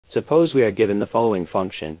Suppose we are given the following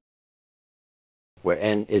function, where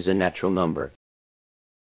n is a natural number,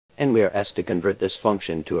 and we are asked to convert this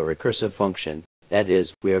function to a recursive function. That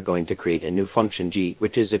is, we are going to create a new function g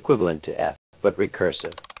which is equivalent to f, but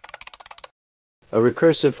recursive. A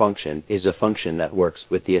recursive function is a function that works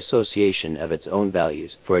with the association of its own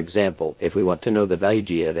values. For example, if we want to know the value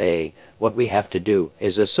g of a, what we have to do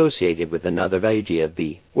is associate it with another value g of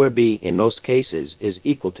b, where b in most cases is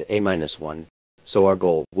equal to a minus 1. So our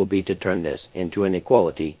goal will be to turn this into an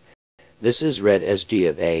equality. This is read as g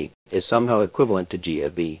of a is somehow equivalent to g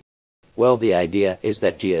of b. Well, the idea is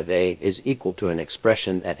that g of a is equal to an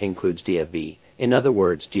expression that includes d of b. In other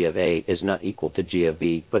words, g of a is not equal to g of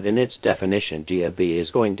b, but in its definition g of b is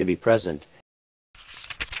going to be present.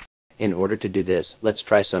 In order to do this, let's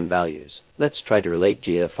try some values. Let's try to relate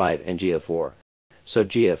g of 5 and g of 4. So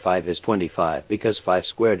g of 5 is 25 because 5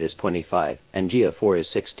 squared is 25, and g of 4 is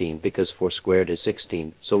 16 because 4 squared is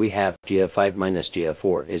 16. So we have g of 5 minus g of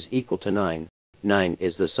 4 is equal to 9. 9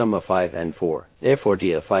 is the sum of 5 and 4. Therefore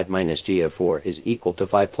g of 5 minus g of 4 is equal to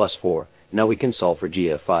 5 plus 4. Now we can solve for g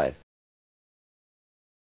of 5.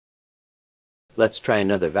 Let's try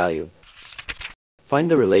another value. Find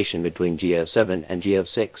the relation between g of 7 and g of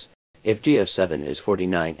 6. If g of 7 is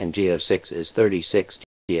 49 and g of 6 is 36,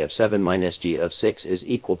 g of 7 minus g of 6 is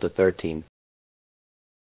equal to 13.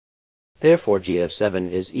 Therefore g of 7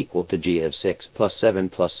 is equal to g of 6 plus 7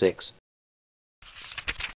 plus 6.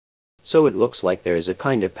 So it looks like there is a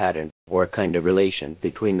kind of pattern, or a kind of relation,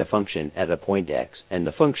 between the function at a point x and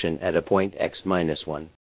the function at a point x minus 1.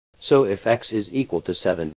 So if x is equal to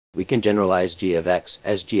 7, we can generalize g of x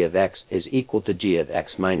as g of x is equal to g of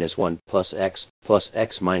x minus 1 plus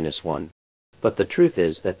x minus 1. But the truth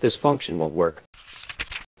is that this function won't work,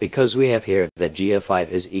 because we have here that g of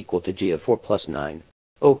 5 is equal to g of 4 plus 9.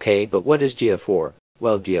 Okay, but what is g of 4?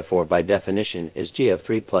 Well, g of 4 by definition is g of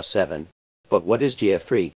 3 plus 7. But what is g of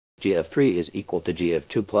 3? G of 3 is equal to g of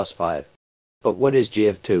 2 plus 5. But what is g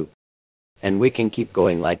of 2? And we can keep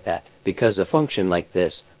going like that, because a function like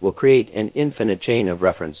this will create an infinite chain of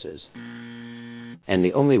references. And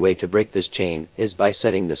the only way to break this chain is by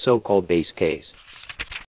setting the so-called base case.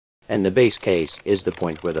 And the base case is the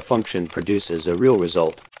point where the function produces a real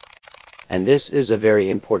result. And this is a very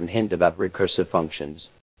important hint about recursive functions.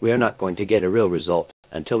 We are not going to get a real result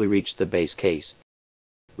until we reach the base case.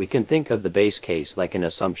 We can think of the base case like an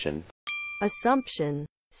assumption. Assumption.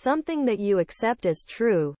 Something that you accept as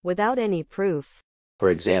true, without any proof. For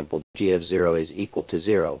example, g of 0 is equal to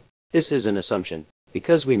 0. This is an assumption,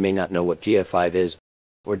 because we may not know what g of 5 is,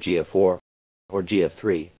 or g of 4, or g of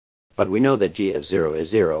 3. But we know that g of 0 is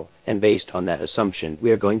 0, and based on that assumption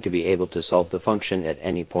we are going to be able to solve the function at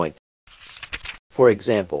any point. For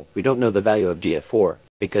example, we don't know the value of g of 4,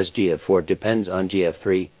 because g of 4 depends on g of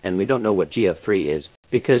 3, and we don't know what g of 3 is,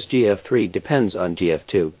 because g of 3 depends on g of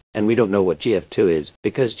 2, and we don't know what g of 2 is,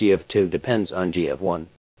 because g of 2 depends on g of 1.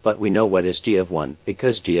 But we know what is g of 1,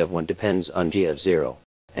 because g of 1 depends on g of 0.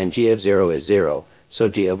 And g of 0 is 0, so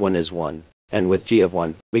g of 1 is 1. And with g of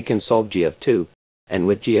 1, we can solve g of 2. And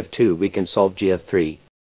with g of 2 we can solve g of 3.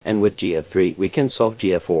 And with g of 3 we can solve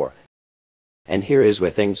g of 4. And here is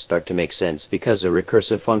where things start to make sense, because a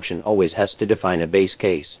recursive function always has to define a base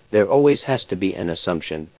case. There always has to be an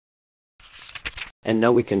assumption. And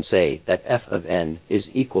now we can say that f of n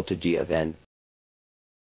is equal to g of n.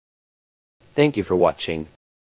 Thank you for watching.